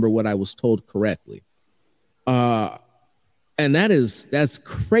remember what I was told correctly. And that's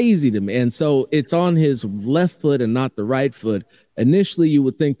crazy to me. And so it's on his left foot and not the right foot. Initially, you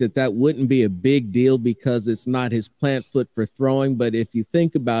would think that wouldn't be a big deal because it's not his plant foot for throwing. But if you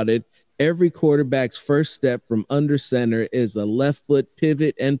think about it, every quarterback's first step from under center is a left foot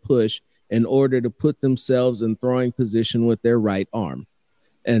pivot and push in order to put themselves in throwing position with their right arm.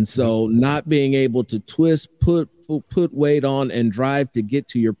 And so not being able to twist, put weight on and drive to get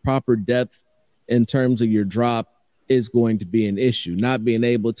to your proper depth in terms of your drop is going to be an issue. Not being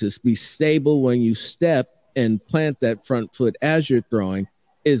able to be stable when you step and plant that front foot as you're throwing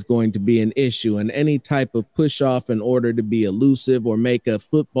is going to be an issue. And any type of push off in order to be elusive or make a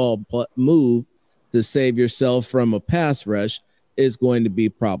football move to save yourself from a pass rush is going to be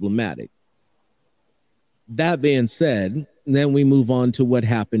problematic. That being said, then we move on to what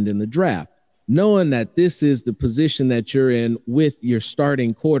happened in the draft. Knowing that this is the position that you're in with your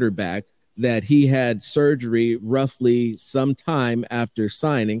starting quarterback, that he had surgery roughly sometime after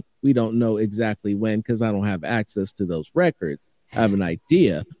signing. We don't know exactly when because I don't have access to those records. I have an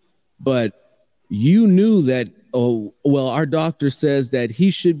idea, but you knew that, our doctor says that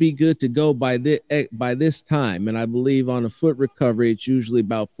he should be good to go by this time. And I believe on a foot recovery, it's usually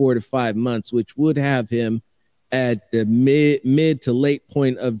about 4 to 5 months, which would have him at the mid to late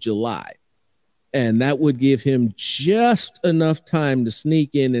point of July. And that would give him just enough time to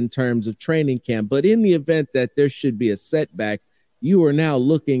sneak in terms of training camp. But in the event that there should be a setback, you are now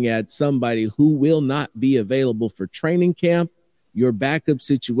looking at somebody who will not be available for training camp. Your backup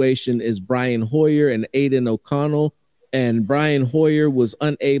situation is Brian Hoyer and Aiden O'Connell. And Brian Hoyer was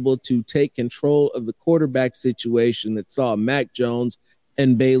unable to take control of the quarterback situation that saw Mac Jones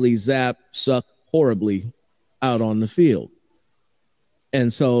and Bailey Zapp suck horribly out on the field.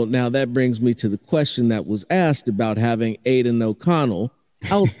 And so now that brings me to the question that was asked about having Aiden O'Connell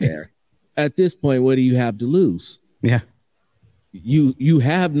out there. At this point, what do you have to lose? Yeah. You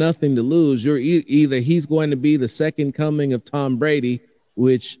have nothing to lose. You're either he's going to be the second coming of Tom Brady,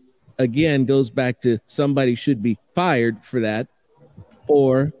 which again goes back to somebody should be fired for that,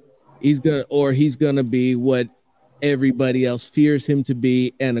 or he's gonna be what everybody else fears him to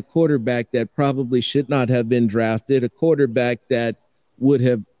be, and a quarterback that probably should not have been drafted, a quarterback that would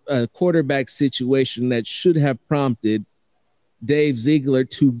have a quarterback situation that should have prompted Dave Ziegler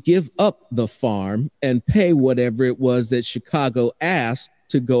to give up the farm and pay whatever it was that Chicago asked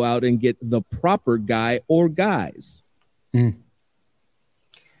to go out and get the proper guy or guys.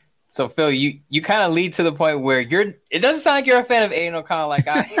 So Phil, you kind of lead to the point where it doesn't sound like you're a fan of Aiden O'Connell like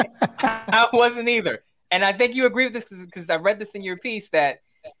I wasn't either. And I think you agree with this because I read this in your piece that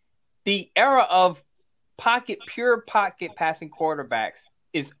the era of pure pocket passing quarterbacks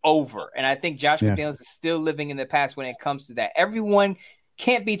is over. And I think Josh McDaniels is still living in the past when it comes to that. Everyone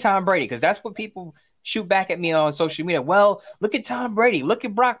can't be Tom Brady because that's what people shoot back at me on social media. Well, look at Tom Brady. Look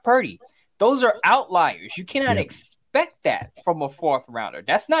at Brock Purdy. Those are outliers. You cannot expect that from a fourth rounder.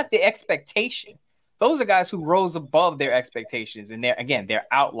 That's not the expectation. Those are guys who rose above their expectations. And they're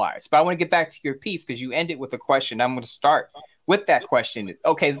outliers. But I want to get back to your piece because you ended with a question. I'm going to start with that question.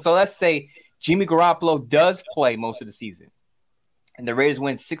 Okay, so let's say Jimmy Garoppolo does play most of the season, and the Raiders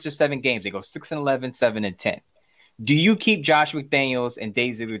win 6 or 7 games. They go 6-11, 7-10. Do you keep Josh McDaniels and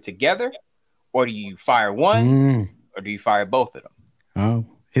Dave Ziegler together, or do you fire one, or do you fire both of them? Oh,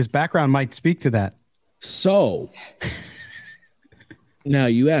 his background might speak to that. So now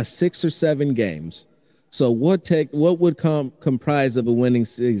you asked 6 or 7 games. So what would comprise of a winning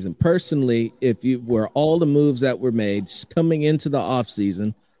season? Personally, if you were all the moves that were made coming into the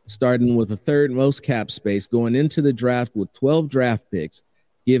offseason, starting with the third most cap space, going into the draft with 12 draft picks,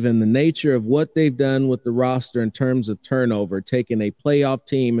 given the nature of what they've done with the roster in terms of turnover, taking a playoff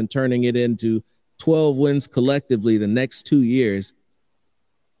team and turning it into 12 wins collectively the next 2 years,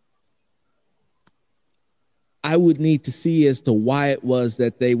 I would need to see as to why it was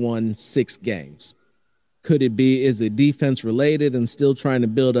that they won 6 games. Is it defense related and still trying to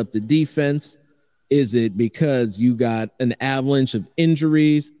build up the defense? Is it because you got an avalanche of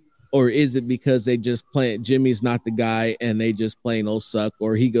injuries? Or is it because they just Jimmy's not the guy and they just plain old suck,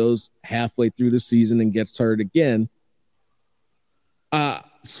 or he goes halfway through the season and gets hurt again?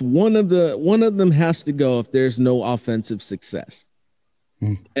 So one of them has to go if there's no offensive success.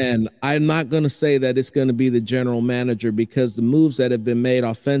 And I'm not going to say that it's going to be the general manager because the moves that have been made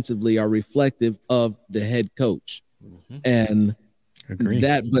offensively are reflective of the head coach. And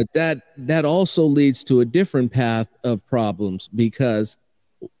that also leads to a different path of problems because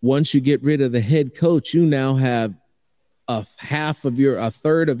once you get rid of the head coach, you now have a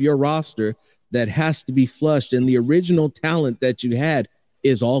third of your roster that has to be flushed, and the original talent that you had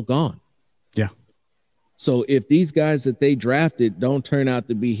is all gone. Yeah. So if these guys that they drafted don't turn out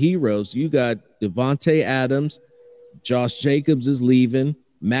to be heroes, you got Devontae Adams, Josh Jacobs is leaving,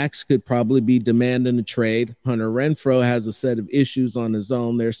 Max could probably be demanding a trade. Hunter Renfrow has a set of issues on his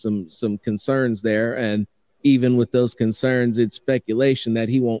own. There's some concerns there, and even with those concerns, it's speculation that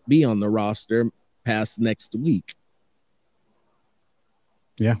he won't be on the roster past next week.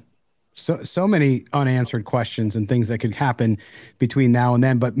 Yeah. So many unanswered questions and things that could happen between now and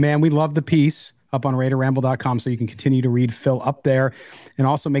then. But, man, we love the piece up on RaiderRamble.com, so you can continue to read Phil up there. And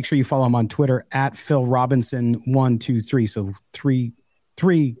also make sure you follow him on Twitter at Phil Robinson123. So three,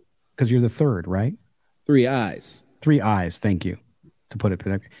 because you're the third, right? 3 eyes. 3 eyes. Thank you to put it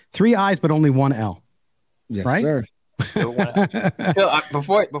there. 3 eyes, but only 1 L. Yes, right? sir. Phil,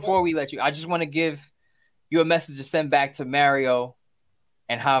 before we let you, I just want to give you a message to send back to Mario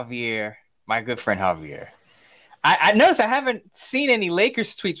and Javier, my good friend Javier. I noticed I haven't seen any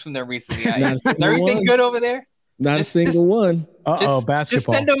Lakers tweets from them recently. Is everything good over there? Not a single one. Basketball.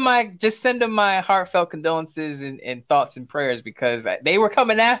 Just send them my heartfelt condolences and thoughts and prayers because they were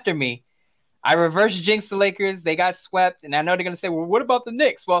coming after me. I reverse jinxed the Lakers. They got swept, and I know they're going to say, well, what about the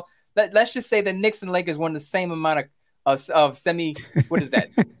Knicks? Well, let's just say the Knicks and Lakers won the same amount of semi. What is that?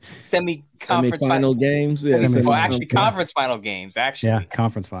 Semi-conference final games. Yeah, conference final games. Actually, yeah,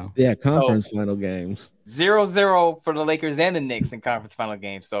 conference final. Yeah, conference final games. 0-0 for the Lakers and the Knicks in conference final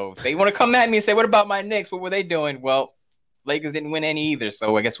games. So if they want to come at me and say, "What about my Knicks? What were they doing?" Well, Lakers didn't win any either,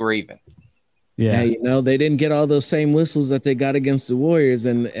 so I guess we're even. Yeah, they didn't get all those same whistles that they got against the Warriors,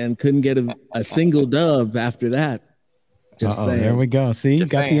 and couldn't get a single dub after that. Just saying. There we go. See, the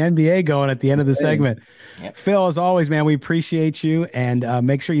NBA going at the end of the segment. Yep. Phil, as always, man, we appreciate you, and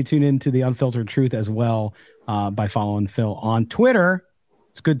make sure you tune into the Unfiltered Truth as well by following Phil on Twitter.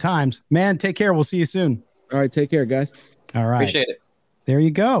 It's good times, man. Take care. We'll see you soon. All right, take care, guys. All right, appreciate it. There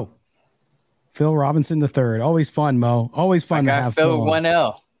you go, Phil Robinson III. Always fun, Mo. Always fun to have Phil with one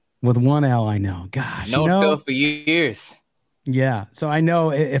L. With one L, I know. Gosh, Phil for years. Yeah, so I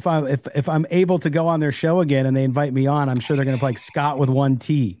know if I'm able to go on their show again and they invite me on, I'm sure they're going to play Scott with one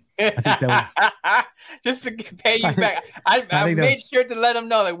T. I think that would... just to pay you back. I made sure to let them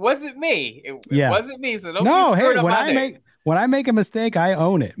know that wasn't me. It wasn't me. So don't be screwed up when I make a mistake, I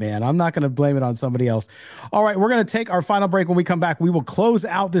own it, man. I'm not going to blame it on somebody else. All right, we're going to take our final break. When we come back, we will close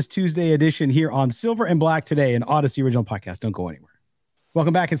out this Tuesday edition here on Silver and Black Today, an Odyssey original podcast. Don't go anywhere.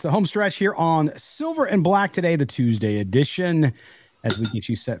 Welcome back. It's the home stretch here on Silver and Black Today, the Tuesday edition, as we get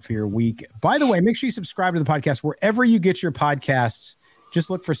you set for your week. By the way, make sure you subscribe to the podcast wherever you get your podcasts. Just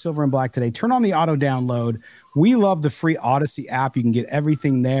look for Silver and Black Today. Turn on the auto download. We love the free Odyssey app. You can get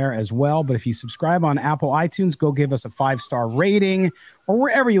everything there as well. But if you subscribe on Apple iTunes, go give us a 5-star rating or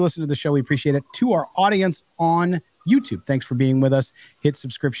wherever you listen to the show. We appreciate it. To our audience on YouTube, thanks for being with us. Hit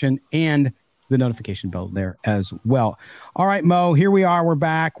subscription and the notification bell there as well. All right, Mo, here we are. We're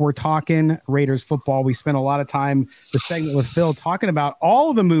back. We're talking Raiders football. We spent a lot of time, the segment with Phil, talking about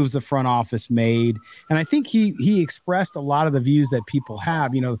all the moves the front office made. And I think he expressed a lot of the views that people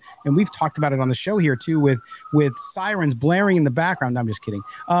have, and we've talked about it on the show here too, with sirens blaring in the background. I'm just kidding.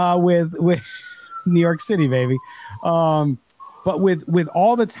 With New York City, baby. But with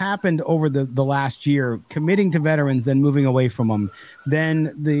all that's happened over the last year, committing to veterans, then moving away from them,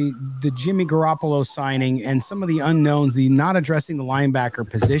 then the Jimmy Garoppolo signing and some of the unknowns, the not addressing the linebacker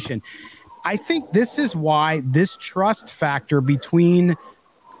position, I think this is why this trust factor between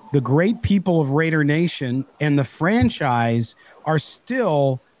the great people of Raider Nation and the franchise are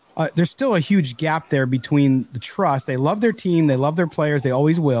still there's still a huge gap there between the trust. They love their team. They love their players. They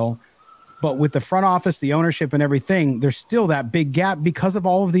always will. But with the front office, the ownership, and everything, there's still that big gap because of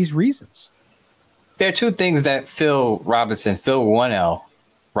all of these reasons. There are two things that Phil 1L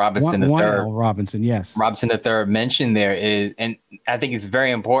Robinson III. Robinson, yes. Robinson III mentioned there is, and I think it's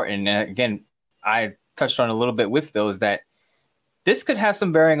very important. And again, I touched on a little bit with Phil, is that this could have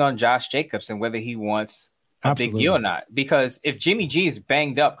some bearing on Josh Jacobs and whether he wants a big deal or not. Because if Jimmy G is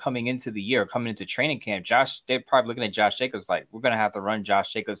banged up coming into the year, coming into training camp, they're probably looking at Josh Jacobs like, we're going to have to run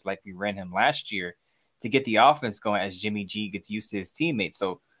Josh Jacobs like we ran him last year to get the offense going as Jimmy G gets used to his teammates.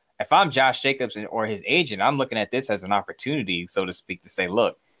 So if I'm Josh Jacobs or his agent, I'm looking at this as an opportunity, so to speak, to say,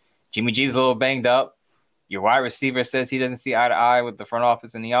 look, Jimmy G's a little banged up. Your wide receiver says he doesn't see eye to eye with the front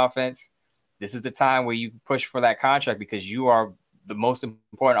office and the offense. This is the time where you push for that contract because you are the most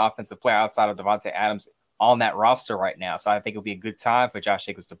important offensive player outside of Devontae Adams on that roster right now. So I think it'll be a good time for Josh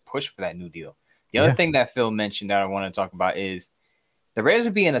Jacobs to push for that new deal. The other thing that Phil mentioned that I want to talk about is the Raiders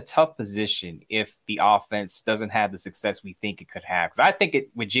would be in a tough position if the offense doesn't have the success we think it could have. Because I think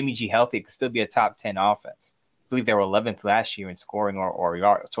with Jimmy G healthy, it could still be a top 10 offense. I believe they were 11th last year in scoring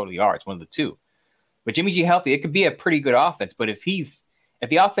or total yards, one of the two. With Jimmy G healthy, it could be a pretty good offense. But if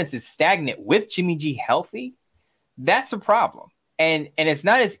the offense is stagnant with Jimmy G healthy, that's a problem. And it's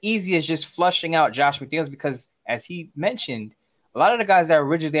not as easy as just flushing out Josh McDaniels because, as he mentioned, a lot of the guys that are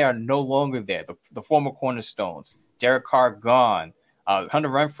originally there are no longer there. The former cornerstones, Derek Carr gone, Hunter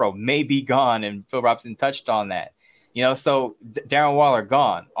Renfrow may be gone, and Phil Robinson touched on that. So Darren Waller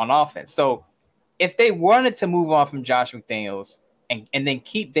gone on offense. So if they wanted to move on from Josh McDaniels and then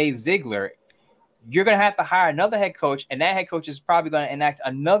keep Dave Ziegler, you're going to have to hire another head coach, and that head coach is probably going to enact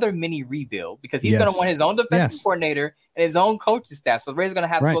another mini rebuild because he's going to want his own defensive coordinator and his own coaching staff. So the Raiders are going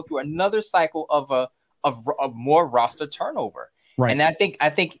to have to go through another cycle of more roster turnover. Right. And I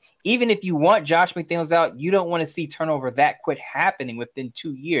think even if you want Josh McDaniels out, you don't want to see turnover that quick happening within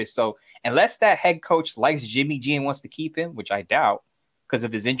 2 years. So unless that head coach likes Jimmy G and wants to keep him, which I doubt because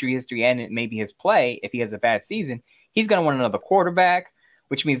of his injury history and maybe his play, if he has a bad season, he's going to want another quarterback,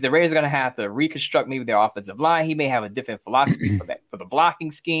 which means the Raiders are going to have to reconstruct maybe their offensive line. He may have a different philosophy for the blocking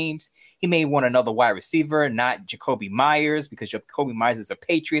schemes. He may want another wide receiver, not Jacoby Myers, because Jacoby Myers is a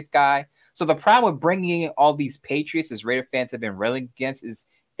Patriots guy. So the problem with bringing in all these Patriots, as Raider fans have been railing against, is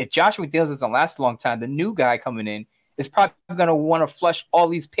if Josh McDaniels doesn't last a long time, the new guy coming in is probably going to want to flush all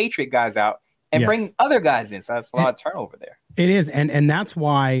these Patriot guys out and bring other guys in. So that's a lot of turnover there. It is. And that's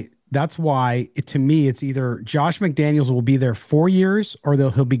why to me, it's either Josh McDaniels will be there 4 years or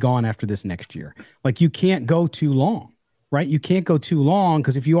he'll be gone after this next year. Like, you can't go too long, right? You can't go too long,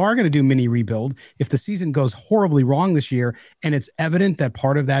 because if you are going to do mini rebuild, if the season goes horribly wrong this year, and it's evident that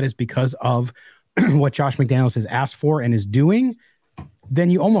part of that is because of what Josh McDaniels has asked for and is doing, then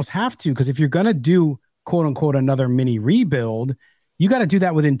you almost have to, because if you're going to do quote unquote another mini rebuild, you got to do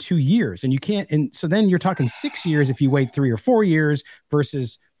that within 2 years, and you can't. And so then you're talking 6 years if you wait 3 or 4 years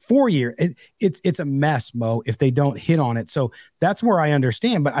versus 4 years. It's a mess, Mo, if they don't hit on it. So that's where I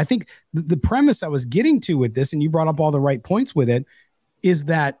understand. But I think the premise I was getting to with this, and you brought up all the right points with it, is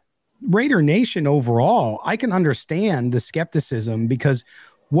that Raider Nation overall, I can understand the skepticism because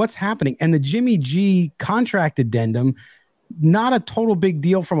what's happening, and the Jimmy G contract addendum, not a total big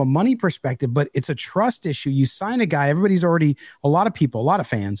deal from a money perspective, but it's a trust issue. You sign a guy, everybody's already, a lot of people, a lot of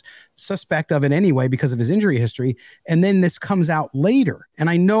fans suspect of it anyway because of his injury history. And then this comes out later. And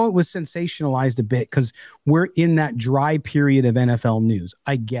I know it was sensationalized a bit because we're in that dry period of NFL news.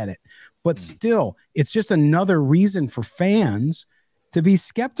 I get it. But still, it's just another reason for fans to be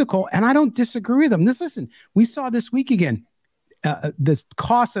skeptical. And I don't disagree with them. Listen, we saw this week again. The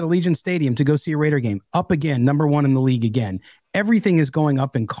cost at Allegiant Stadium to go see a Raider game up again, number one in the league again. Everything is going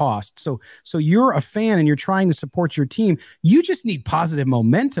up in cost. So you're a fan and you're trying to support your team. You just need positive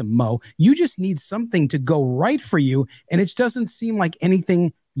momentum, Mo. You just need something to go right for you. And it doesn't seem like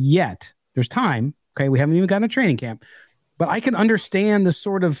anything yet. There's time. Okay. We haven't even gotten a training camp, but I can understand the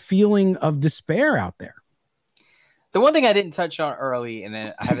sort of feling of despair out there. The one thing I didn't touch on early, and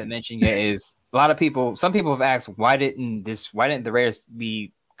then I haven't mentioned yet, is some people have asked, why didn't the Raiders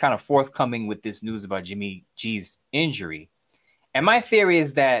be kind of forthcoming with this news about Jimmy G's injury? And my theory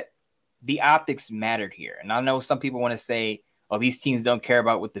is that the optics mattered here. And I know some people want to say, oh, these teams don't care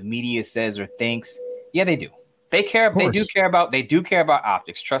about what the media says or thinks. Yeah, they do. They do care about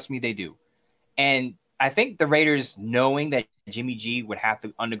optics. Trust me, they do. And I think the Raiders, knowing that Jimmy G would have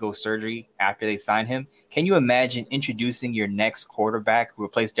to undergo surgery after they sign him, can you imagine introducing your next quarterback who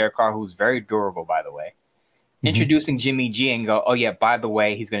replaced Derek Carr, who's very durable, by the way, introducing Jimmy G and go, oh, yeah, by the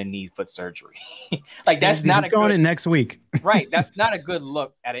way, he's going to need foot surgery. Like, that's not going in next week. Right. That's not a good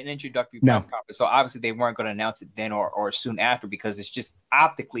look at an introductory press conference. So obviously they weren't going to announce it then or soon after, because it's just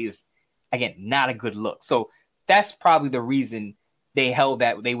optically is, again, not a good look. So that's probably the reason they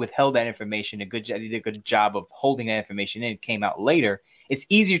withheld that information. They did a good job of holding that information in. It came out later. It's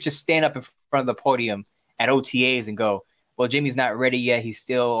easier to stand up in front of the podium at OTAs and go, well, Jimmy's not ready yet. He's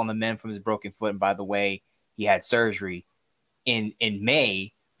still on the mend from his broken foot. And by the way, he had surgery in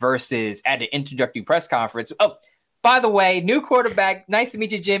May, versus at an introductory press conference. Oh, by the way, new quarterback. Nice to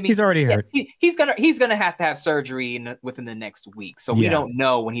meet you, Jimmy. He's already hurt. He's gonna have to have surgery within the next week. So we don't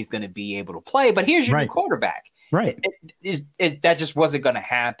know when he's going to be able to play. But here's your new quarterback. Right. That just wasn't going to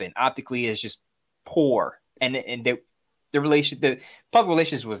happen. Optically, it's just poor, and the public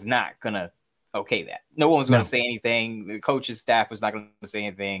relations was not going to okay that. No one was going to say anything. The coach's staff was not going to say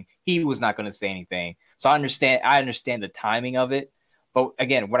anything. He was not going to say anything. So I understand the timing of it. But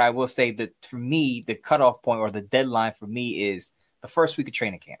again, what I will say, that for me, the cutoff point or the deadline for me is the first week of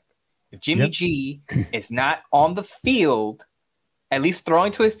training camp. If Jimmy G is not on the field, at least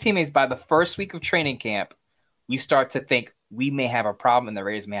throwing to his teammates by the first week of training camp, we start to think we may have a problem and the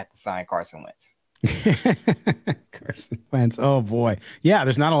Raiders may have to sign Carson Wentz. Carson Wentz. Oh, boy. Yeah,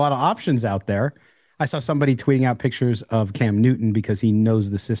 there's not a lot of options out there. I saw somebody tweeting out pictures of Cam Newton because he knows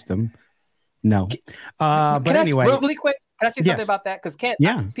the system. No. But anyway. Really quick, can I say something about that? Because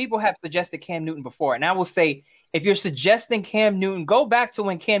people have suggested Cam Newton before. And I will say, if you're suggesting Cam Newton, go back to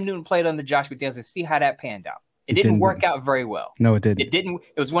when Cam Newton played under Josh McDaniels and see how that panned out. It didn't work out very well. No, it didn't. It didn't.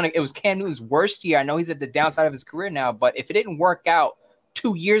 It was Cam Newton's worst year. I know he's at the downside of his career now, but if it didn't work out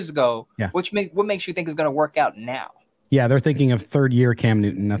 2 years ago, what makes you think is going to work out now? Yeah, they're thinking of third year Cam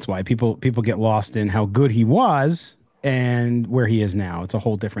Newton. That's why people get lost in how good he was and where he is now. It's a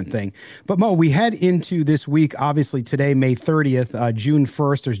whole different thing. But Mo, we head into this week, obviously today, May 30th, June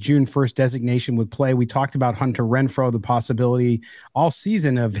 1st, there's June 1st designation with play. We talked about Hunter Renfrow, the possibility all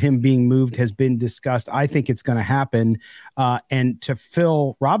season of him being moved has been discussed. I think it's going to happen. And to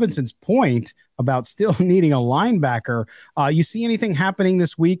Phil Robinson's point about still needing a linebacker, you see anything happening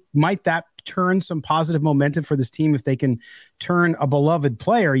this week? Might that turn some positive momentum for this team if they can turn a beloved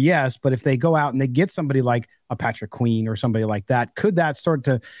player? Yes, but if they go out and they get somebody like a Patrick Queen or somebody like that, could that start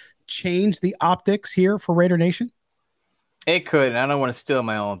to change the optics here for Raider Nation? It could, and I don't want to steal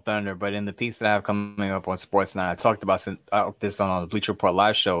my own thunder, but in the piece that I have coming up on Sports Night, I talked about this on the Bleacher Report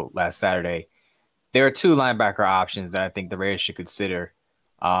live show last Saturday. there are two linebacker options that I think the Raiders should consider.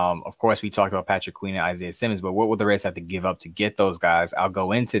 Of course, we talked about Patrick Queen and Isaiah Simmons, but what will the Raiders have to give up to get those guys? I'll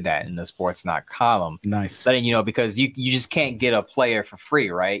go into that in the Sports Not column. Nice. Letting you know, because you just can't get a player for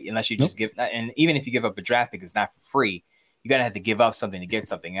free, right? Unless you just give, and even if you give up a draft pick, it's not for free. You're going to have to give up something to get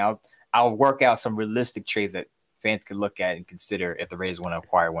something. I'll work out some realistic trades that fans could look at and consider if the Raiders want to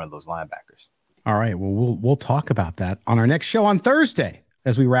acquire one of those linebackers. All right. Well, we'll talk about that on our next show on Thursday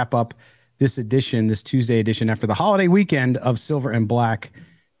as we wrap up this Tuesday edition after the holiday weekend of Silver and Black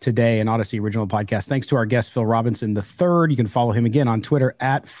today, an Odyssey original podcast. Thanks to our guest, Phil Robinson III. You can follow him again on Twitter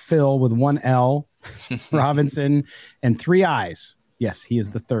at Phil with one L Robinson and 3 I's. Yes, he is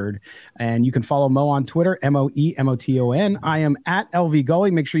the third. And you can follow Mo on Twitter, MoEMOTON. I am at LV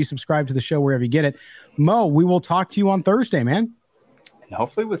Gully. Make sure you subscribe to the show wherever you get it. Mo, we will talk to you on Thursday, man. And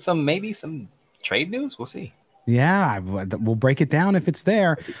hopefully with maybe some trade news. We'll see. Yeah, we'll break it down if it's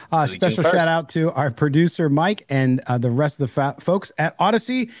there. Special shout out to our producer, Mike, and the rest of the folks at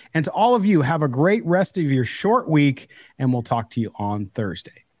Odyssey. And to all of you, have a great rest of your short week, and we'll talk to you on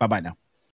Thursday. Bye-bye now.